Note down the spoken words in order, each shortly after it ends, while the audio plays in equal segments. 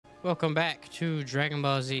Welcome back to Dragon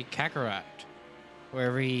Ball Z Kakarot,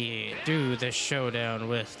 where we do the showdown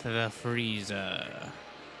with the Frieza.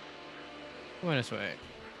 Go this way.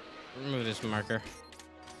 Remove this marker.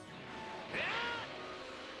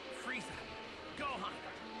 Frieza, Gohan,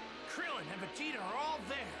 Krillin, and Vegeta are all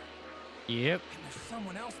there. Yep. And there's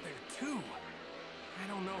someone else there too. I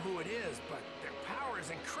don't know who it is, but their power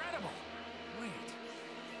is incredible. Wait,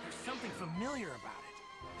 there's something familiar about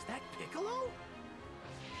it. Is that Piccolo?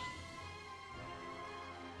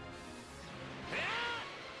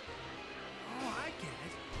 Oh, I get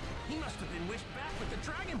it. He must have been wished back with the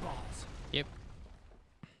Dragon Balls. Yep.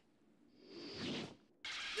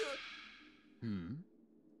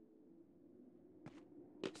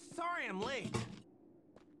 Sorry I'm late.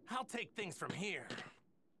 I'll take things from here.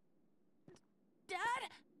 Dad?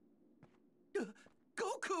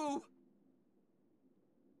 Goku!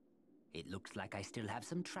 It looks like I still have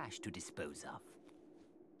some trash to dispose of.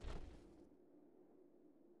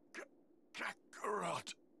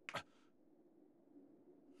 Kakarot.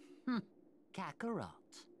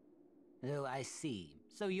 Kakarot. Oh, I see.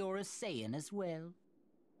 So you're a Saiyan as well?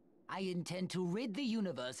 I intend to rid the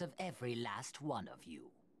universe of every last one of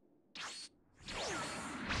you.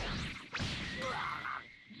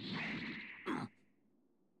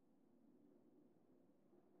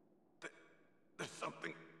 There's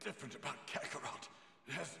something different about Kakarot.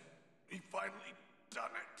 Has he finally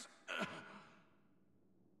done it?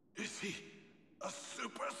 Is he a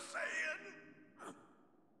Super Saiyan?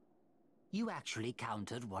 You actually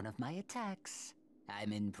countered one of my attacks.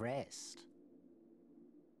 I'm impressed.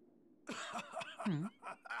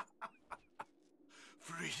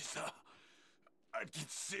 Frieza, I'd get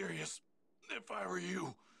serious if I were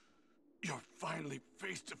you. You're finally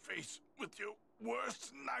face to face with your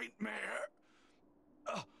worst nightmare.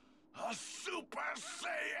 A Super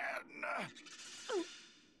Saiyan!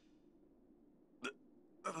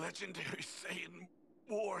 The legendary Saiyan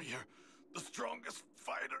warrior, the strongest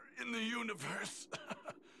fighter in the universe.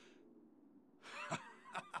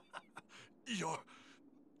 You're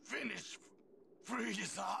finished,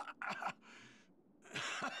 Frieza.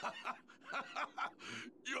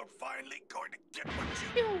 You're finally going to get what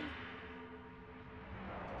you...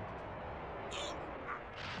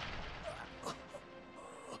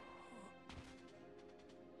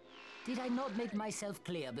 Did I not make myself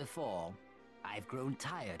clear before? I've grown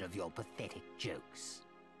tired of your pathetic jokes.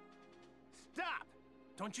 Stop!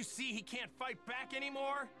 Don't you see he can't fight back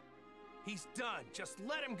anymore? He's done. Just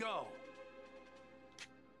let him go.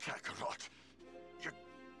 Kakarot, you're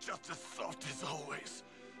just as soft as always.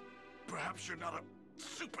 Perhaps you're not a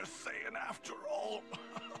Super Saiyan after all.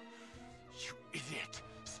 You idiot.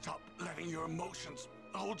 Stop letting your emotions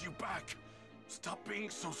hold you back. Stop being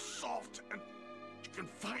so soft and you can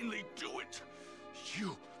finally do it.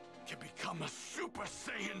 You can become a Super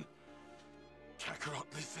Saiyan. Kakarot,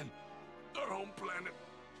 listen. Our home planet,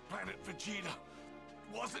 Planet Vegeta,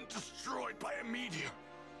 wasn't destroyed by a meteor.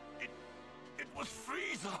 It was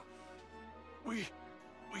Frieza. We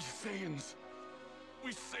Saiyans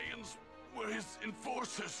were his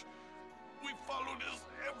enforcers. We followed his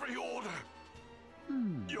every order.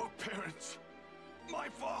 Your parents, my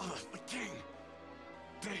father, the king,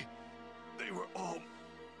 they were all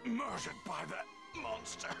murdered by that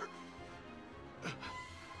monster.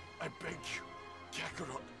 I beg you,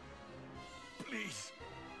 Kakarot, please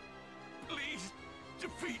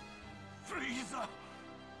defeat Frieza.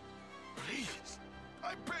 Please,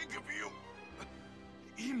 I beg of you.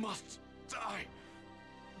 He must die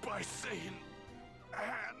by Saiyan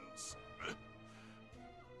hands.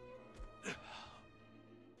 If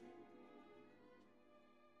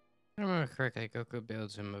I remember correctly, Goku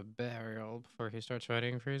builds him a burial before he starts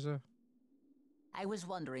fighting Frieza. I was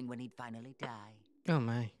wondering when he'd finally die. Oh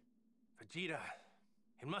my. Vegeta,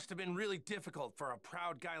 it must have been really difficult for a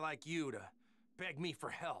proud guy like you to beg me for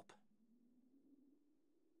help.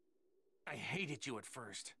 I hated you at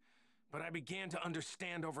first, but I began to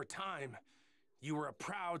understand over time you were a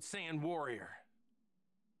proud Saiyan warrior.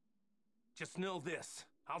 Just know this,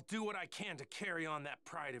 I'll do what I can to carry on that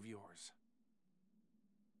pride of yours.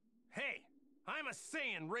 Hey, I'm a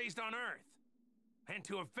Saiyan raised on Earth, and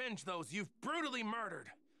to avenge those you've brutally murdered,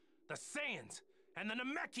 the Saiyans and the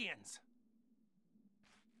Namekians.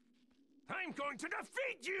 I'm going to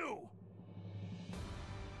defeat you!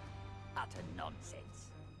 Utter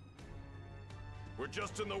nonsense. We're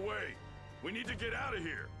just in the way. We need to get out of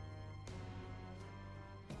here.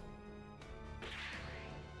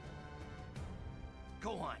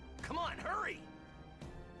 Gohan, come on, hurry!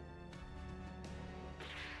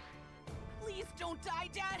 Please don't die,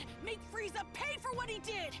 Dad! Make Frieza pay for what he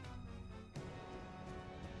did!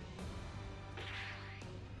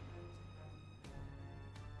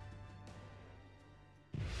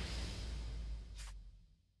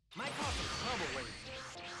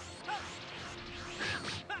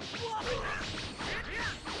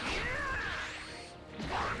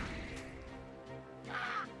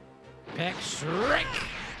 Peck strike.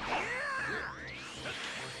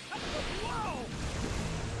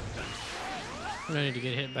 No need to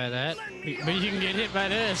get hit by that, but you can get hit by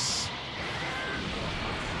this.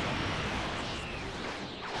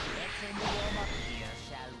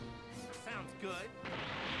 Sounds good.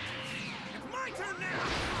 It's my turn now.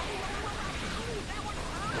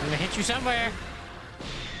 I'm gonna hit you somewhere.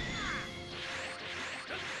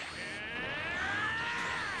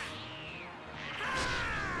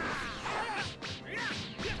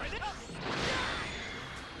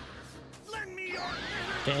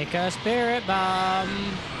 Take a spirit bomb.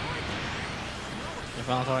 You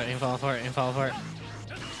fall for it, you fall for it, you fall for it.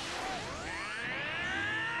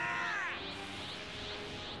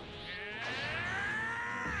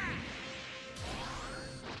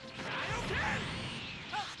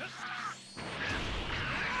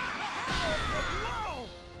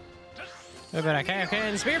 What about a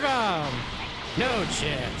Kaioken spear bomb? No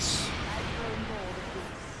chance.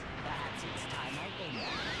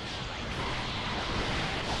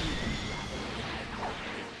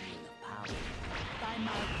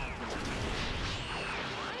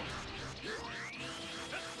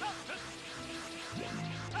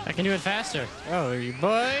 I can do it faster. Oh, you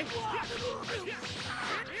boy.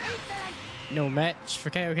 No match for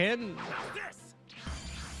Kaioken.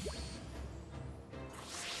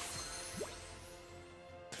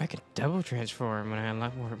 I could double transform when I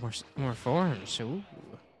unlock more forms. Ooh.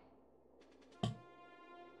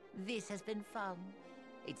 This has been fun.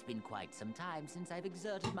 It's been quite some time since I've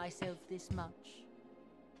exerted myself this much.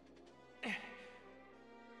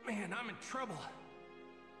 Man, I'm in trouble.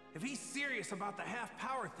 If he's serious about the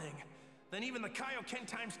half-power thing, then even the Kaioken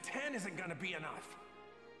times 10 isn't gonna be enough.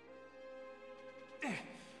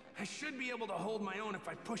 I should be able to hold my own if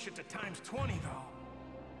I push it to times 20, though.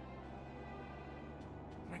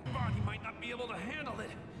 My body might not be able to handle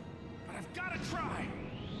it, but I've gotta try.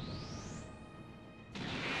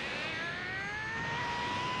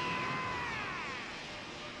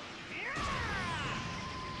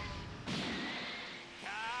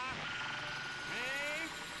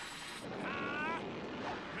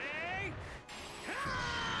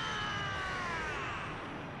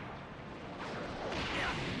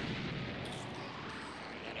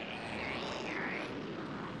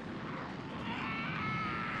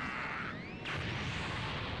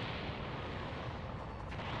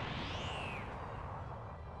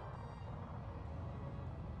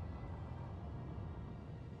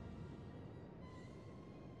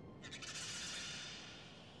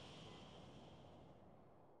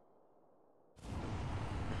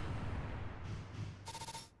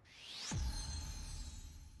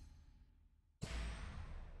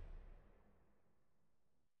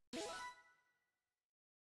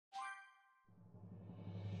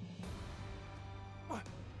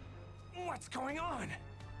 What's going on?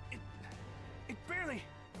 It barely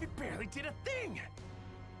did a thing.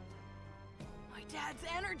 My dad's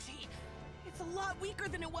energy. It's a lot weaker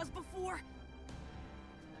than it was before.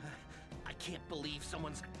 I can't believe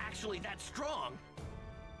someone's actually that strong.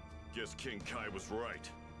 Guess King Kai was right.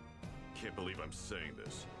 Can't believe I'm saying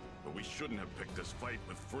this, but we shouldn't have picked this fight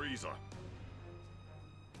with Frieza.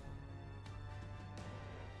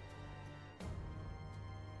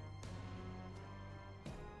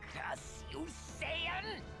 Curse you,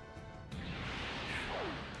 Saiyan!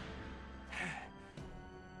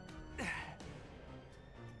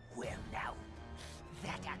 Well now,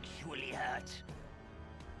 that actually hurt.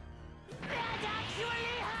 That actually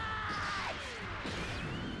hurt!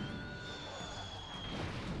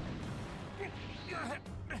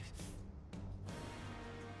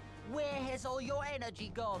 Where has all your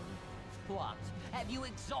energy gone? What? Have you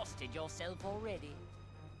exhausted yourself already?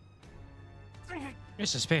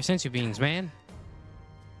 It's a spare sensu beans, man.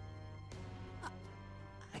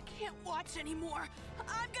 I can't watch anymore.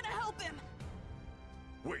 I'm gonna help him.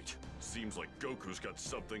 Wait, seems like Goku's got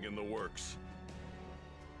something in the works.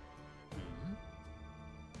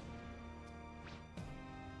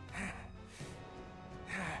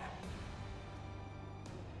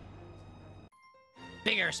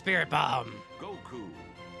 Bigger spirit bomb. Goku,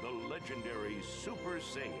 the legendary Super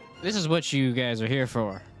Saiyan. This is what you guys are here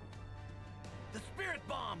for. The spirit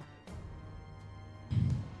bomb!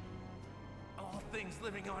 All things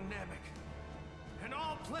living on Namek, and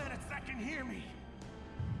all planets that can hear me,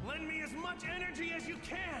 lend me as much energy as you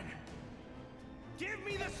can! Give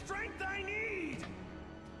me the strength I need!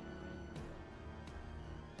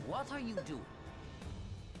 What are you doing?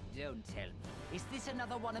 Don't tell me. Is this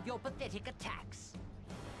another one of your pathetic attacks?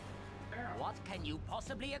 What can you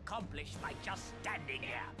possibly accomplish by just standing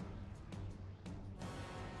here?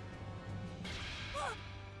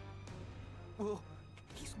 Well,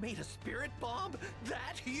 he's made a spirit bomb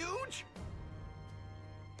that huge?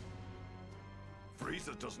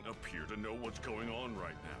 Frieza doesn't appear to know what's going on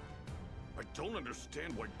right now. I don't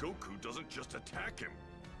understand why Goku doesn't just attack him.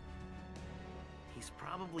 He's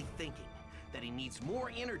probably thinking that he needs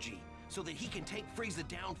more energy so that he can take Frieza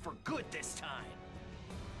down for good this time.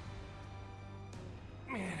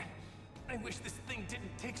 Man, I wish this thing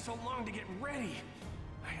didn't take so long to get ready.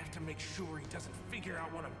 I have to make sure he doesn't figure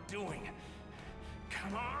out what I'm doing.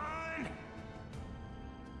 Come on!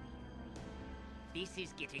 This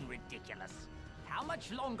is getting ridiculous. How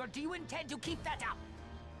much longer do you intend to keep that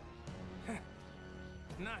up?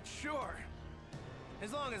 Not sure.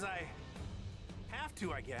 As long as I have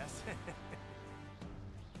to, I guess.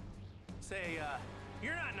 Say,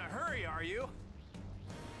 you're not in a hurry, are you?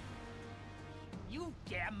 You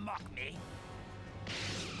dare mock me?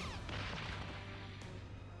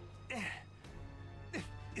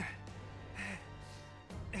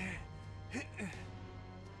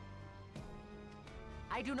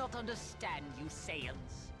 I do not understand you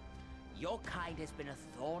Saiyans. Your kind has been a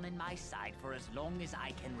thorn in my side for as long as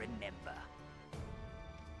I can remember.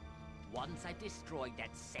 Once I've destroyed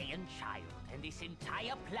that Saiyan child and this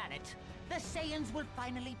entire planet, the Saiyans will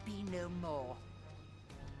finally be no more.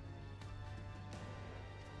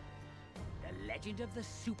 The legend of the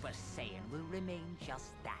Super Saiyan will remain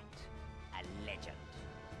just that, a legend.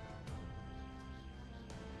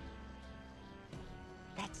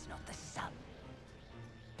 That's not the sun.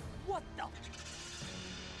 What the?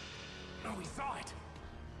 Oh, he saw it.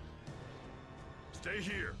 Stay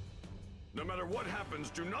here. No matter what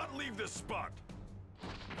happens, do not leave this spot.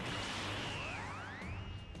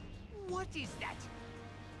 What is that?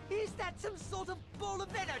 Is that some sort of ball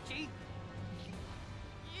of energy?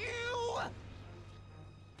 You!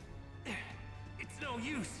 It's no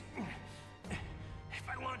use. If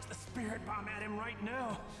I launch the spirit bomb at him right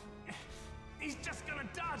now, he's just gonna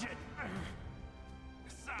dodge it.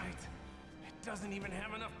 Besides, it doesn't even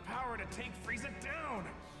have enough power to take Frieza down.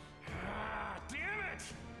 Ah, damn it!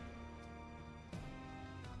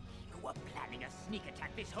 You were planning a sneak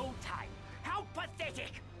attack this whole time. How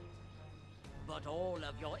pathetic! But all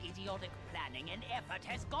of your idiotic planning and effort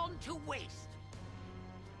has gone to waste.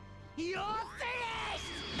 You're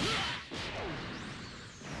finished!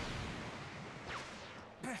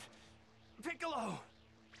 Piccolo!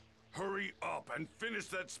 Hurry up and finish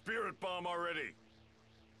that spirit bomb already.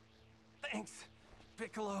 Thanks,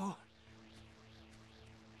 Piccolo.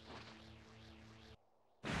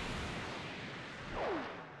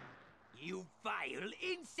 You vile,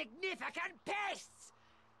 insignificant pests!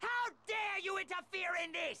 How dare you interfere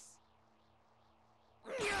in this?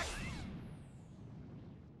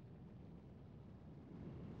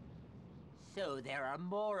 So there are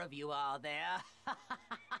more of you, are there?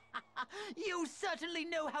 You certainly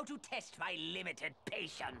know how to test my limited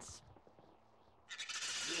patience.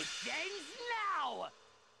 It ends now!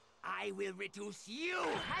 I will reduce you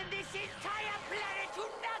and this entire planet to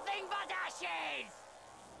nothing but ashes!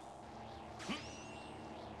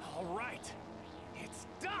 All right, it's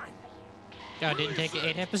done. God, didn't take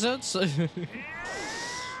 8 episodes?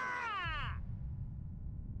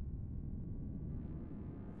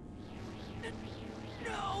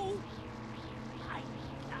 No! I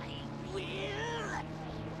will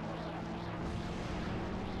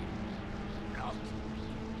not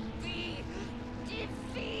be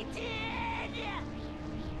defeated!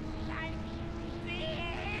 Like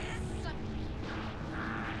this!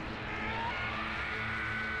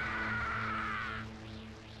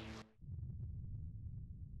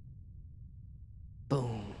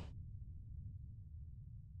 Boom.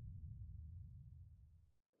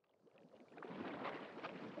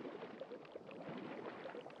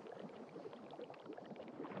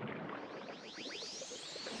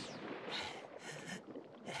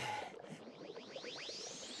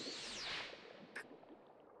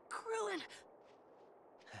 Krillin,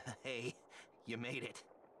 Hey, you made it.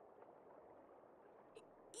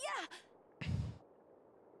 yeah,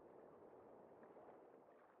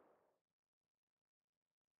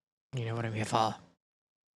 You know what I'm here for.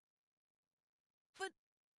 but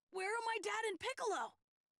where are my dad and Piccolo?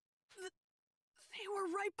 They were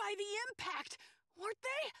right by the impact, weren't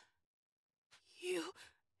they? You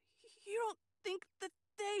don't think that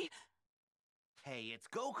they... Hey, it's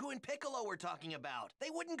Goku and Piccolo we're talking about. They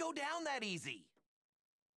wouldn't go down that easy.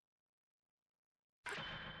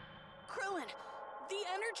 Krillin, the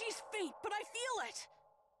energy's faint, but I feel it.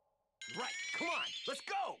 Right, come on, let's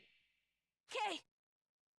go! Okay.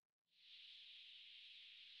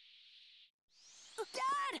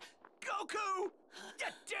 Dad! Goku!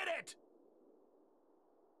 You did it!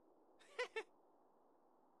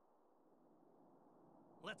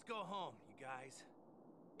 Let's go home, you guys.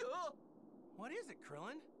 What is it,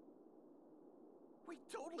 Krillin? We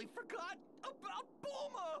totally forgot about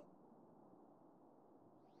Bulma!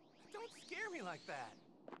 Don't scare me like that.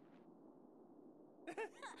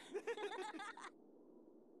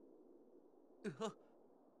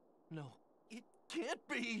 No, it can't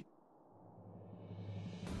be!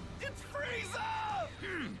 It's Frieza!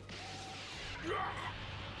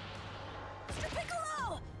 Mr.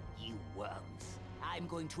 Piccolo! You worms. I'm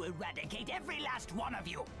going to eradicate every last one of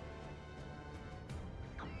you.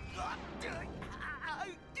 Krillin!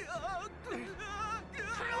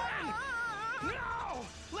 No!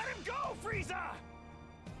 Let him go, Frieza!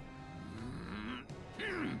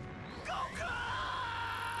 Goku!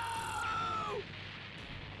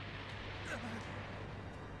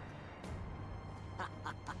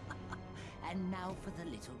 And now for the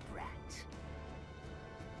little brat.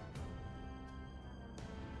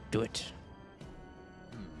 Do it.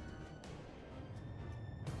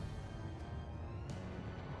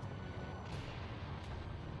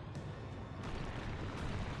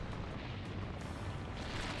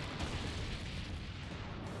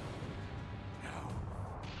 How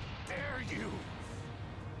dare you!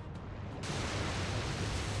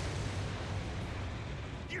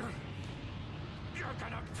 You're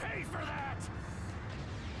gonna pay for that!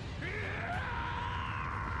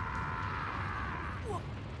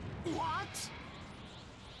 What?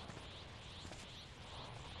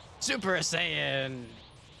 Super Saiyan!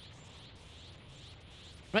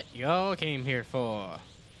 What y'all came here for?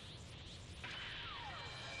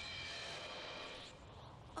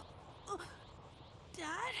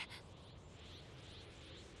 Dad?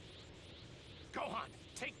 Gohan,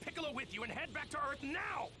 take Piccolo with you and head back to Earth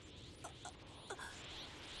now!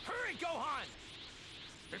 Hurry, Gohan!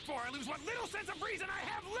 Before I lose what little sense of reason I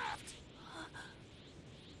have left!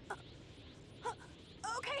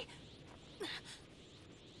 Okay.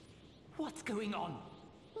 What's going on?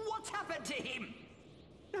 What's happened to him?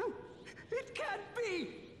 No, it can't be!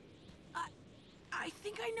 I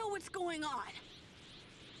think I know what's going on.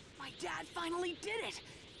 My dad finally did it.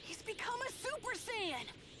 He's become a Super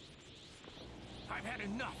Saiyan. I've had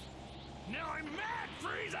enough. Now I'm mad,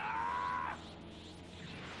 Frieza!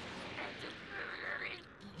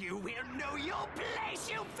 You will know your place,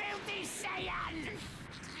 you filthy Saiyan!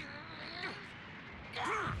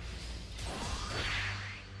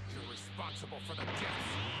 You're responsible for the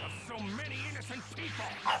deaths of so many innocent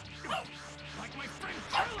people! Like my friend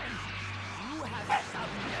Krillin! You have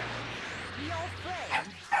some nerve. Your friend?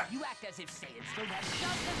 You act as if Saiyans don't have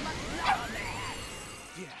just as much blood on their hands.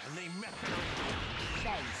 Yeah, and they met their...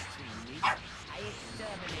 Thanks to me, I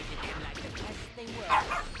exterminated them like the pest they were.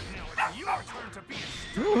 Now it's your turn to be a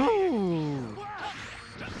Ooh.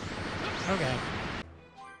 Okay.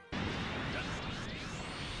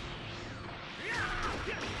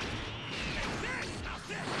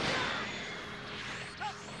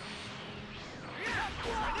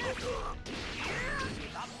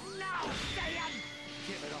 Give up now, Saiyan!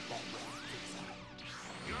 Give it up already, Frieza.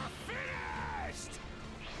 You're finished!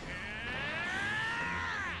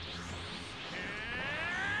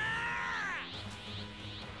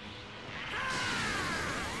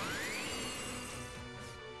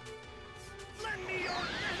 Lend me your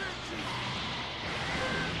energy!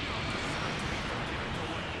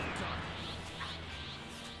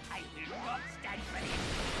 I will not stand for this!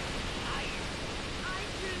 I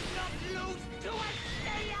will not lose to a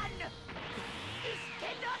Saiyan! This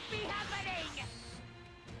cannot be happening!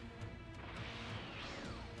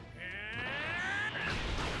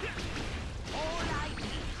 All I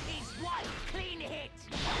need is one clean hit!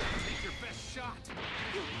 Take your best shot!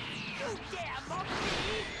 You dare mock me?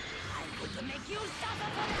 I'm going to make you suffer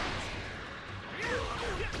for that!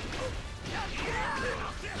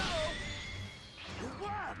 You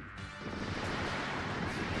worm!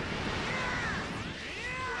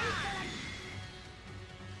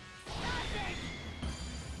 Nothing!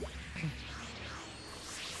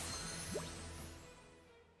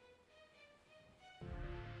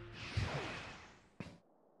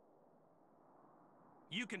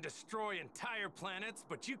 You can destroy entire planets,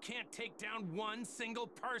 but you can't take down one single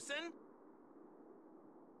person?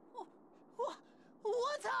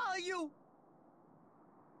 What are you?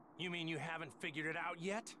 You mean you haven't figured it out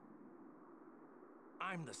yet?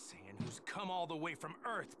 I'm the Saiyan who's come all the way from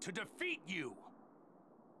Earth to defeat you!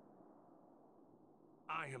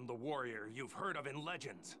 I am the warrior you've heard of in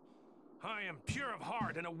legends. I am pure of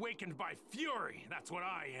heart and awakened by fury, that's what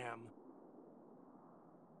I am.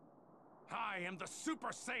 I am the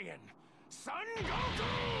Super Saiyan, Son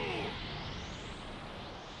Goku!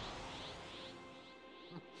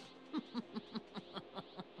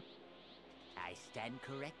 stand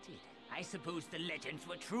corrected. I suppose the legends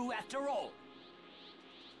were true after all.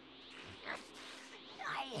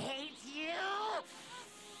 I hate you!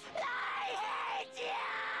 I hate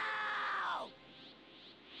you!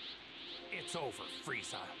 It's over,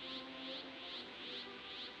 Frieza.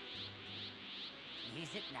 Is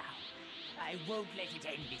it now? I won't let it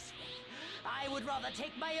end this way. I would rather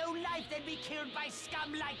take my own life than be killed by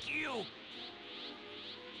scum like you!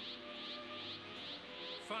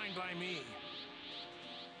 Fine by me.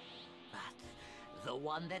 But the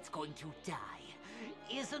one that's going to die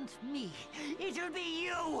isn't me. It'll be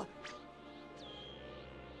you!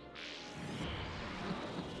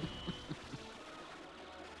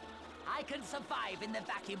 I can survive in the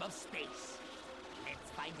vacuum of space. Let's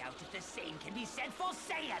find out if the same can be said for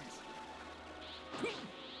Saiyans!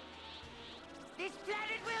 This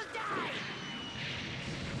planet will die!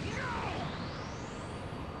 No!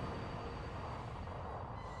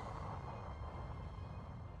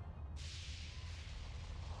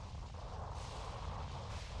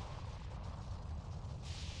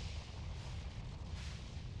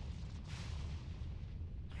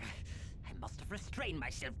 I must have restrained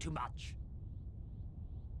myself too much.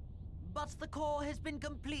 But the core has been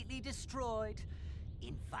completely destroyed.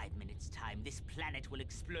 In 5 minutes' time, this planet will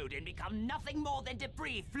explode and become nothing more than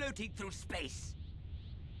debris floating through space.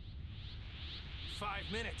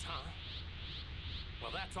 5 minutes, huh?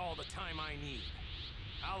 Well, that's all the time I need.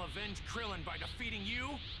 I'll avenge Krillin by defeating you,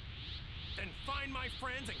 then find my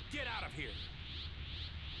friends and get out of here.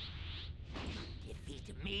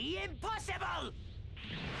 Defeat me? Impossible!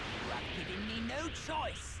 You have given me no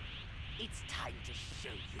choice. It's time to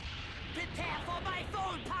show you. Prepare for my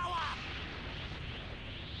full power!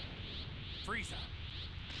 Frieza,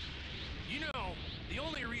 you know, the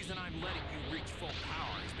only reason I'm letting you reach full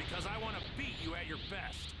power is because I want to beat you at your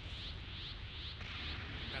best.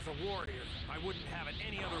 As a warrior, I wouldn't have it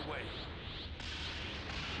any other way.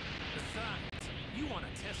 Besides, you want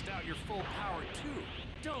to test out your full power too,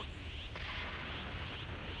 don't you?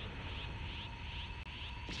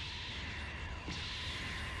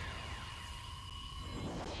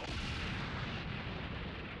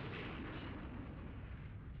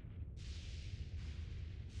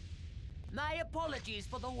 My apologies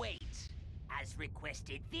for the wait. As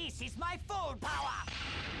requested, this is my full power!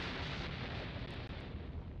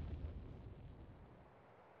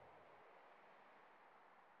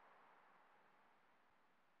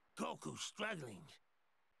 Goku's struggling.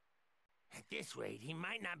 At this rate, he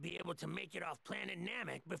might not be able to make it off planet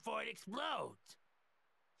Namek before it explodes.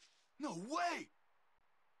 No way!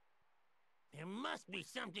 There must be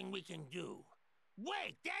something we can do.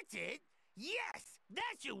 Wait, that's it! Yes!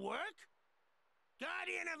 That should work!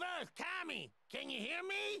 Guardian of Earth, Kami! Can you hear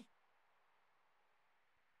me?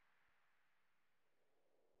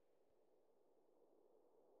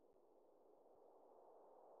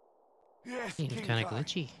 Yes, Seems King kinda Kai.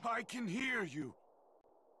 glitchy. I can hear you.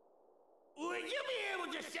 Would you be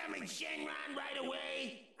able to summon Shenron right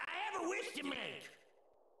away? I have a wish to make!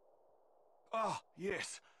 Ah,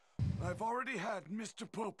 yes. I've already had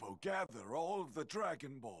Mr. Popo gather all of the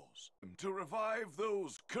Dragon Balls to revive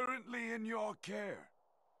those currently in your care.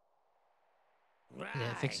 Right. Did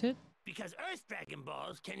that fix it? Because Earth Dragon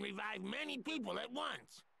Balls can revive many people at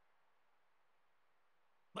once.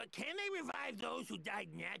 But can they revive those who died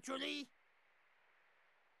naturally?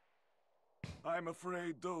 I'm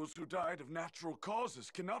afraid those who died of natural causes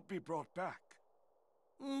cannot be brought back.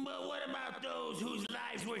 But what about those whose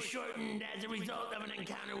lives were shortened as a result of an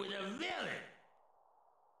encounter with a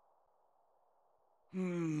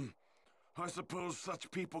villain? I suppose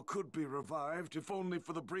such people could be revived, if only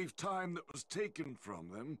for the brief time that was taken from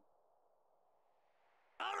them.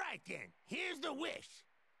 All right then, here's the wish.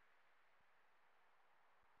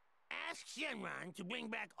 Ask Shenron to bring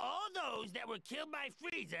back all those that were killed by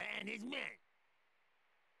Frieza and his men.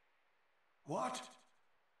 What?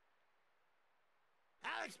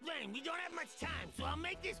 I'll explain. We don't have much time, so I'll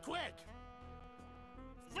make this quick.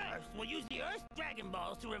 First, we'll use the Earth's Dragon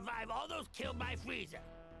Balls to revive all those killed by Frieza.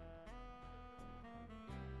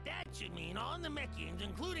 That should mean all Namekians,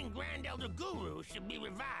 including Grand Elder Guru, should be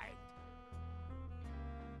revived.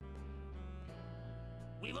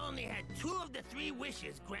 We've only had 2 of the 3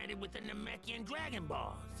 wishes granted with the Namekian Dragon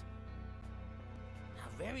Balls. How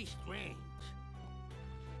very strange.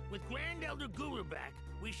 With Grand Elder Guru back,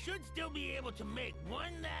 we should still be able to make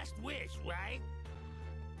one last wish, right?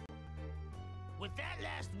 With that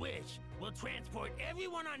last wish, we'll transport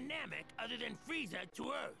everyone on Namek other than Frieza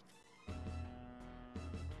to Earth.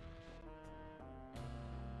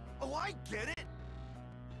 Oh, I get it!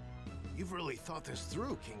 You've really thought this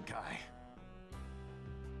through, King Kai.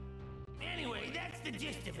 Anyway, that's the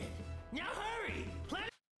gist of it. Now hurry! Planet...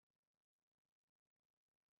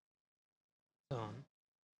 On.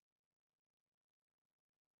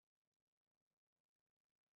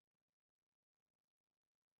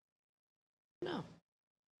 No.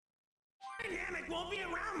 Dynamic won't be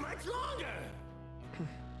around much longer!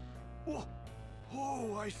 Oh,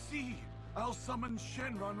 oh, I see. I'll summon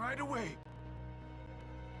Shenron right away.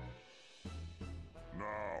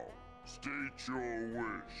 Now, state your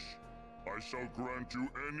wish. I shall grant you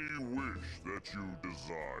any wish that you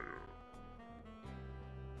desire.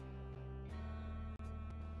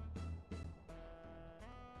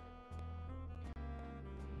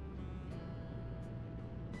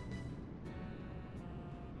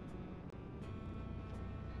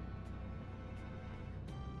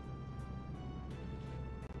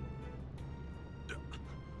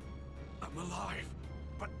 I'm alive,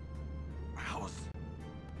 but how is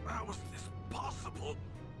this possible?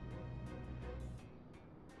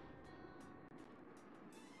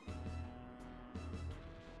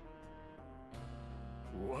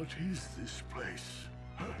 What is this place?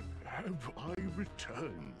 Have I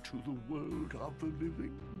returned to the world of the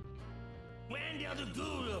living? Grand Elder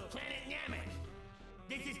Guru of planet Namek.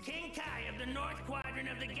 This is King Kai of the North Quadrant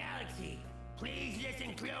of the galaxy. Please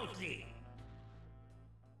listen closely.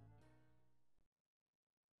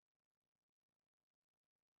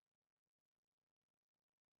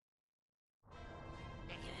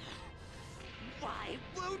 Why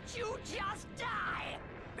won't you just die?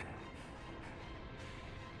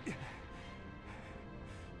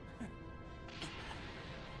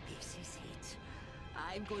 This is it.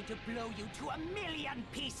 I'm going to blow you to a million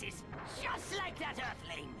pieces, just like that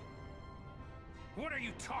Earthling. What are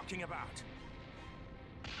you talking about?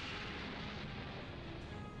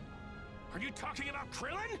 Are you talking about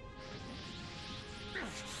Krillin?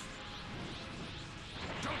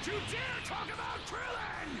 Don't you dare talk about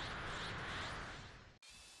Krillin!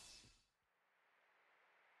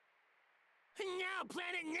 Now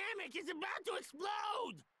planet Namek is about to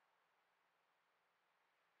explode!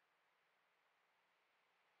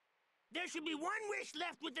 There should be one wish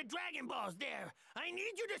left with the Dragon Balls there. I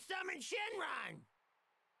need you to summon Shenron!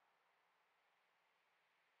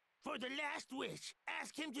 For the last wish,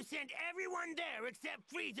 ask him to send everyone there except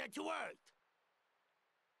Frieza to Earth.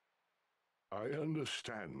 I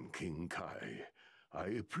understand, King Kai. I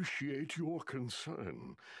appreciate your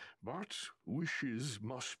concern, but wishes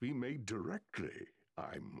must be made directly,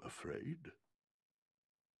 I'm afraid.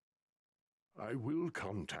 I will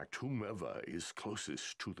contact whomever is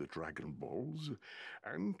closest to the Dragon Balls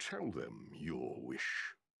and tell them your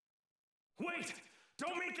wish. Wait!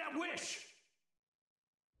 Don't make that wish!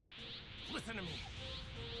 Listen to me.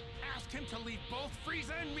 Ask him to leave both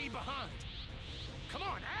Frieza and me behind. Come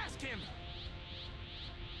on, ask him!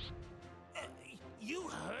 You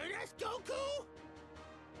heard us, Goku?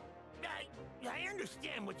 I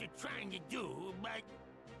understand what you're trying to do, but...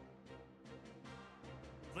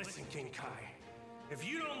 Listen, King Kai. If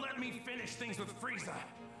you don't let me finish things with Frieza,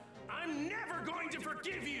 I'm never going to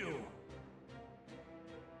forgive you!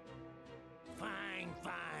 Fine,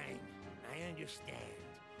 fine. I understand.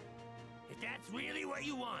 If that's really what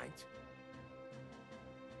you want...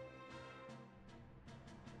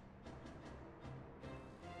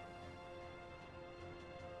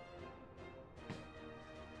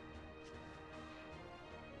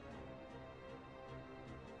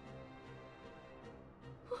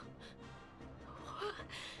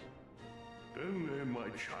 Then, my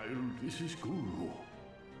child, this is Guru.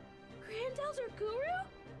 Grand Elder Guru?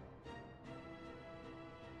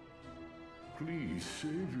 Please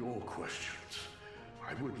save your questions.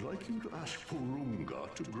 I would like you to ask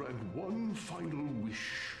Porunga to grant one final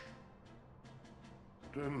wish.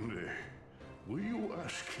 Dende, will you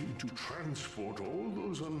ask him to transport all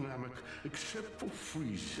those on Namek except for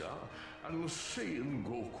Frieza and Saiyan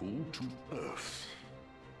Goku to Earth?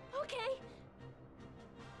 Okay.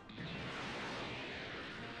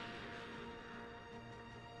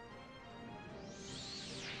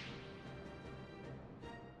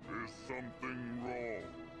 Is something wrong?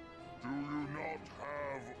 Do you not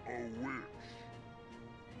have a wish?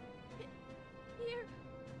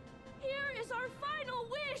 Here is our final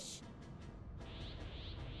wish!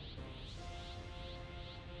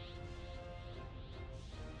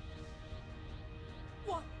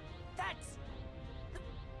 What? That's...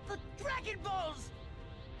 the Dragon Balls!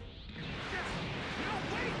 No,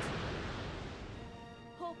 wait!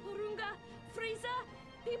 Porunga, Frieza,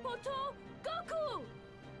 Pipoto, Goku!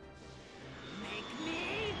 Make me...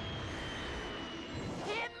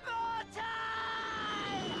 immortal!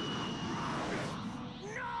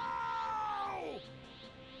 No!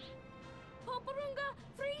 Porunga,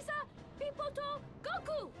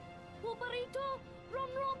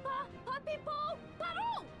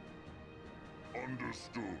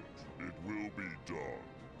 Understood. It will be done.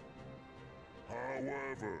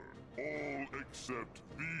 However, all except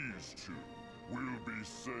these two will be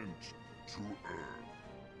sent to Earth.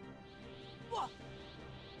 What?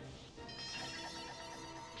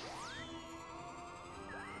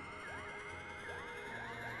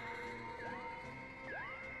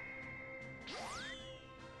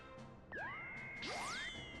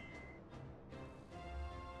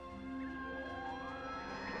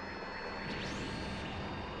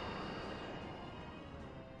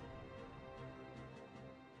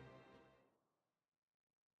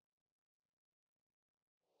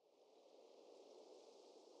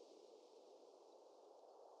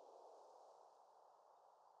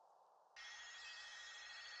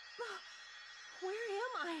 Where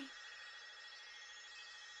am I?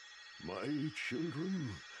 My children,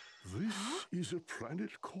 this is a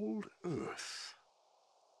planet called Earth.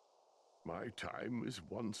 My time is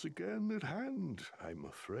once again at hand, I'm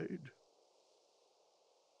afraid.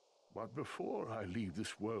 But before I leave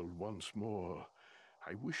this world once more,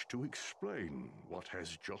 I wish to explain what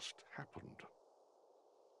has just happened.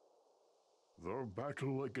 The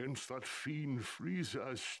battle against that fiend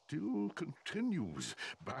Frieza still continues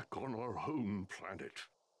back on our home planet.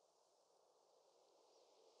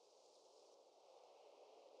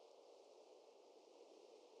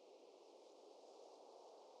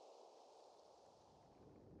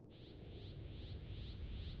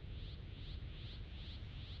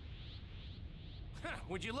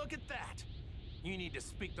 Would you look at that? You need to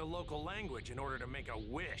speak the local language in order to make a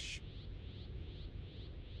wish.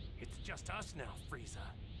 It's just us now, Frieza.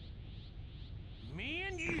 Me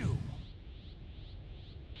and you!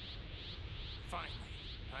 Finally,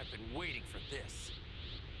 I've been waiting for this.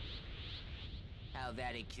 How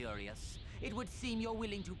very curious. It would seem you're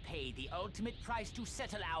willing to pay the ultimate price to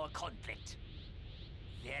settle our conflict.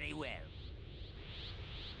 Very well.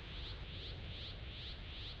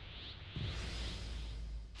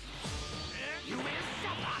 You will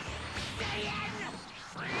suffer! Saiyan!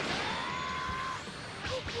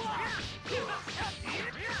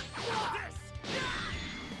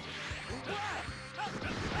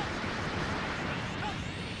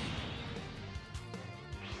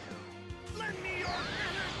 Lend me your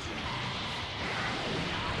energy!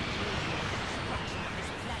 This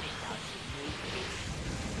planet does move this.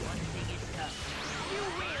 One thing is certain. You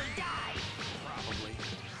will die! Probably.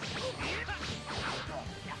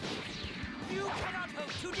 You cannot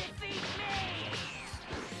hope to defeat me!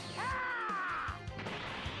 Ah!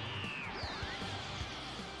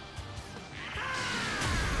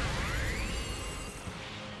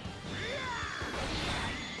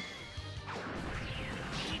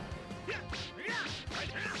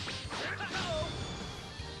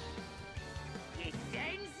 It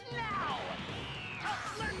ends now!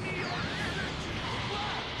 Lend me your energy!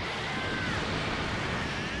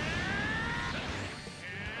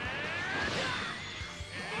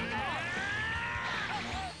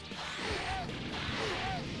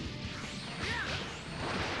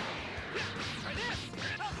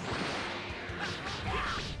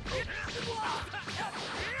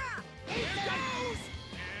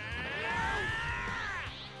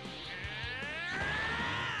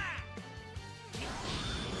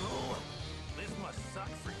 This must suck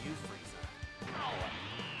for you, Frieza.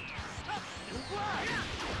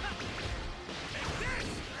 Take this!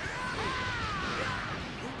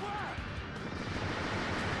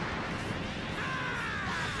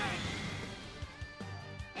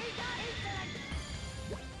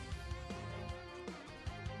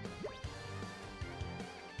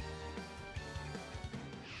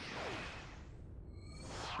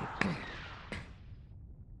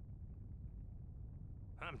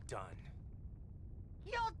 I'm done.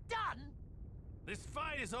 You're done? This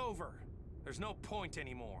fight is over. There's no point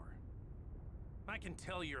anymore. I can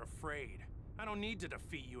tell you're afraid. I don't need to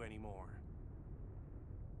defeat you anymore.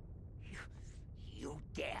 You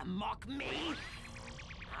dare mock me?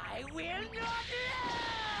 I will not lose!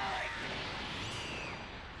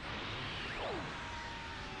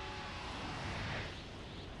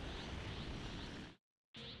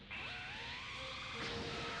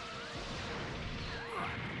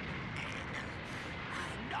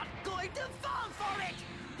 I'm not going to fall for it!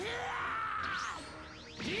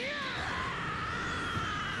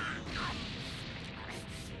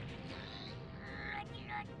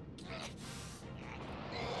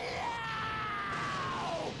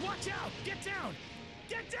 Watch out! Get down!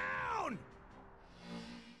 Get down!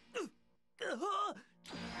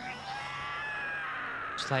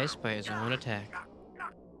 Sliced by his own attack.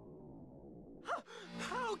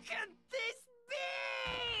 How can this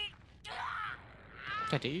be?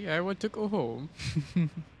 Daddy, I want to go home.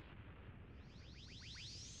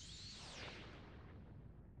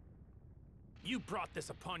 You brought this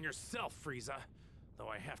upon yourself, Frieza. Though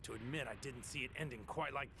I have to admit I didn't see it ending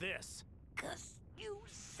quite like this. 'Cause you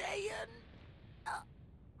Saiyan...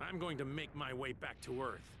 I'm going to make my way back to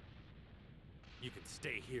Earth. You can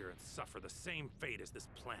stay here and suffer the same fate as this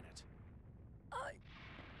planet. I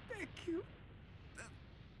beg you.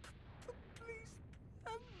 Please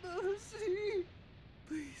have mercy.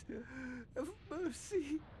 Please have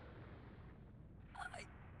mercy. I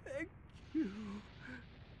beg you.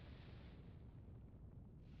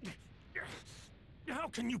 How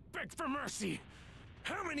can you beg for mercy?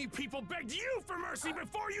 How many people begged you for mercy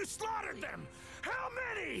before you slaughtered them? How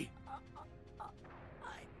many?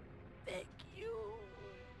 I beg you.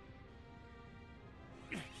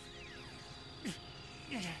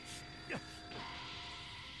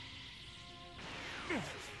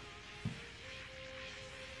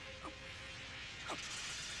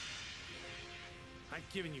 I've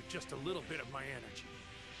given you just a little bit of my energy.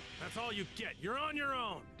 That's all you get. You're on your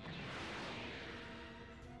own.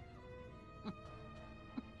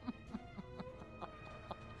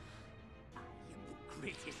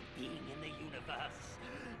 Greatest being in the universe.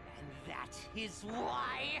 And that is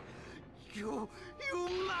why you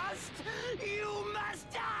must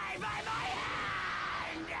die by my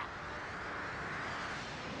hand!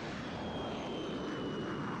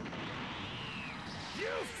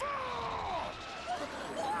 You fool!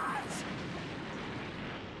 What?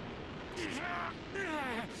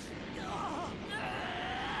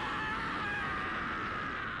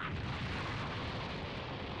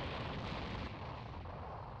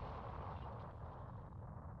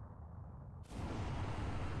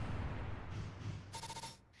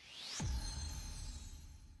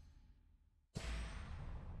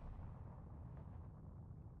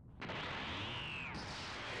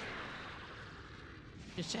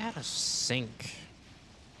 It's out of sync.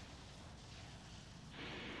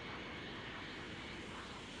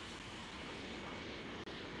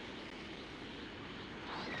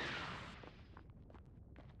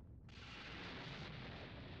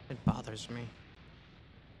 It bothers me.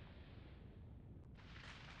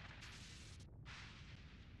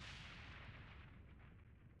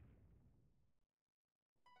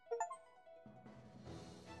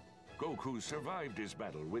 Goku survived his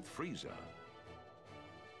battle with Frieza.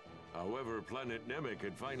 However, planet Namek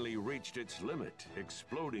had finally reached its limit,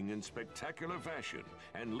 exploding in spectacular fashion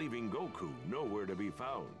and leaving Goku nowhere to be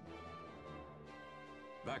found.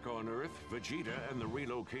 Back on Earth, Vegeta and the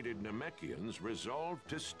relocated Namekians resolved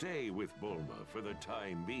to stay with Bulma for the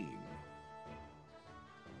time being.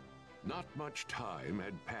 Not much time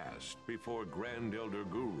had passed before Grand Elder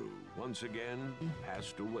Guru once again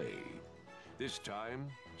passed away, this time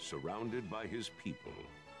surrounded by his people.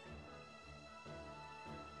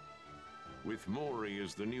 With Mori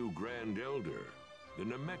as the new Grand Elder, the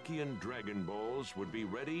Namekian Dragon Balls would be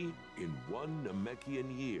ready in 1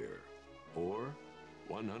 Namekian year, or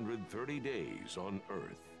 130 days on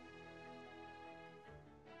Earth.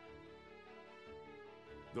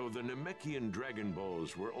 Though the Namekian Dragon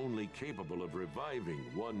Balls were only capable of reviving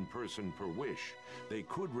 1 person per wish, they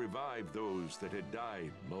could revive those that had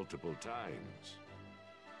died multiple times.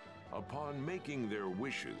 Upon making their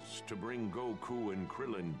wishes to bring Goku and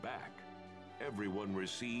Krillin back, everyone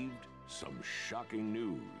received some shocking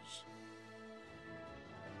news.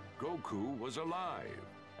 Goku was alive,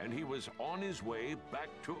 and he was on his way back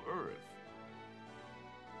to Earth.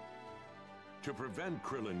 To prevent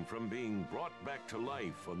Krillin from being brought back to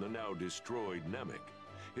life on the now destroyed Namek,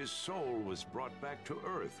 his soul was brought back to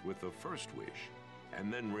Earth with the first wish,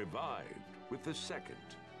 and then revived with the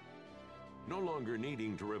second. No longer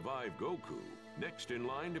needing to revive Goku, next in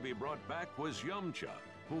line to be brought back was Yamcha,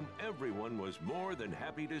 whom everyone was more than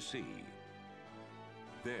happy to see.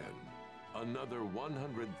 Then, another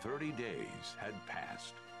 130 days had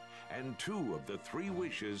passed, and 2 of the 3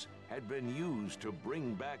 wishes had been used to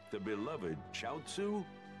bring back the beloved Chaozu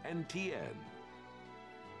and Tien.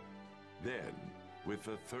 Then, with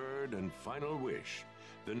the 3rd and final wish,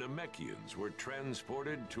 the Namekians were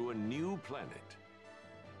transported to a new planet,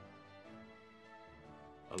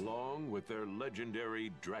 along with their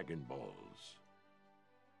legendary Dragon Balls.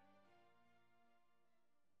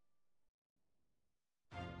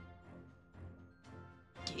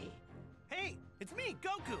 Hey, it's me,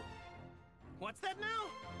 Goku! What's that now?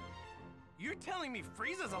 You're telling me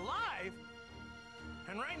Frieza's alive?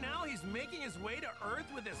 And right now he's making his way to Earth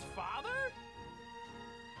with his father?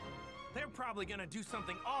 They're probably gonna do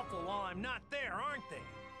something awful while I'm not there, aren't they?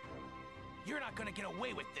 You're not gonna get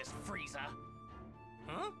away with this, Frieza.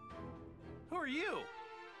 Huh? Who are you?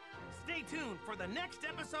 Stay tuned for the next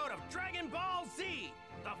episode of Dragon Ball Z,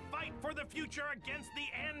 the fight for the future against the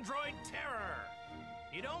android terror.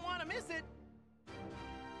 You don't want to miss it.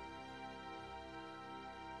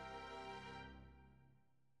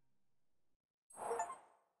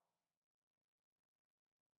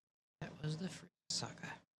 That was the Frieza saga.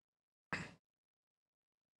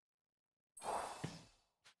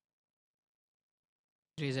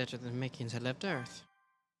 Days after the Namekians had left Earth,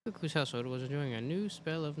 Goku's household was enjoying a new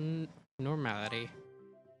spell of normality.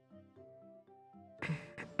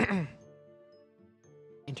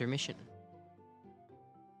 Intermission.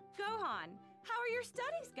 Gohan, how are your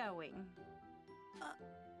studies going?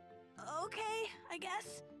 Okay, I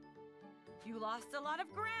guess. You lost a lot of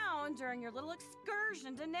ground during your little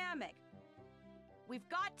excursion to Namek. We've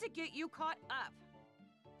got to get you caught up.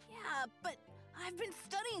 Yeah, but I've been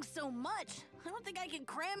studying so much. I don't think I can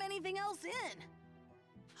cram anything else in.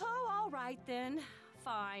 Oh, all right then.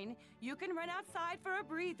 Fine. You can run outside for a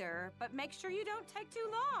breather, but make sure you don't take too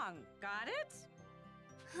long. Got it?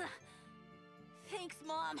 Thanks,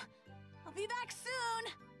 Mom. I'll be back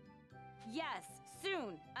soon. Yes,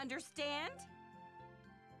 soon. Understand?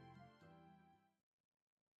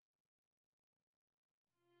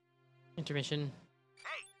 Intermission.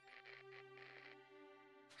 Hi.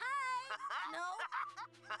 No.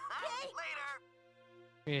 Okay.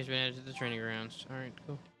 He has been added to the training grounds. Alright,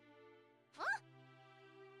 cool. Huh?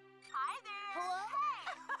 Hi there. Hello?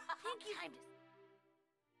 Thank you.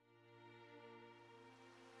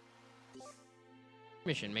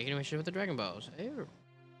 Mission: making wishes with the Dragon Balls. Ew.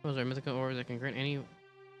 Those are mythical orbs that can grant any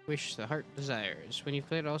wish the heart desires. When you've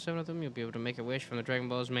cleared all 7 of them, you'll be able to make a wish from the Dragon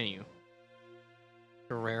Balls menu.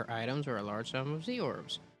 For rare items or a large sum of Z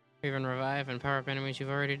orbs. Or even revive and power up enemies you've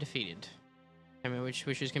already defeated. Time at which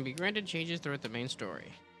wishes can be granted changes throughout the main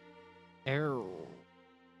story. There will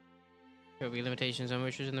be limitations on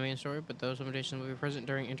wishes in the main story, but those limitations will be present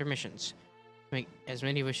during intermissions. Make as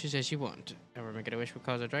many wishes as you want. However, making a wish will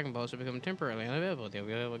cause the Dragon Balls to become temporarily unavailable. They'll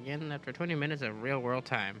be available again after 20 minutes of real-world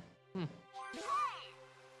time.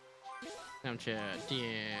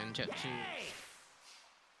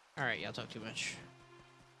 Alright, y'all talk too much.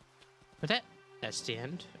 With that, that's the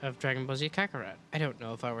end of Dragon Ball Z Kakarot. I don't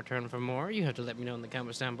know if I'll return for more. You have to let me know in the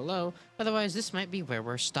comments down below. Otherwise, this might be where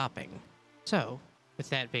we're stopping. So, with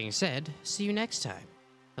that being said, see you next time.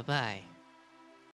 Bye-bye.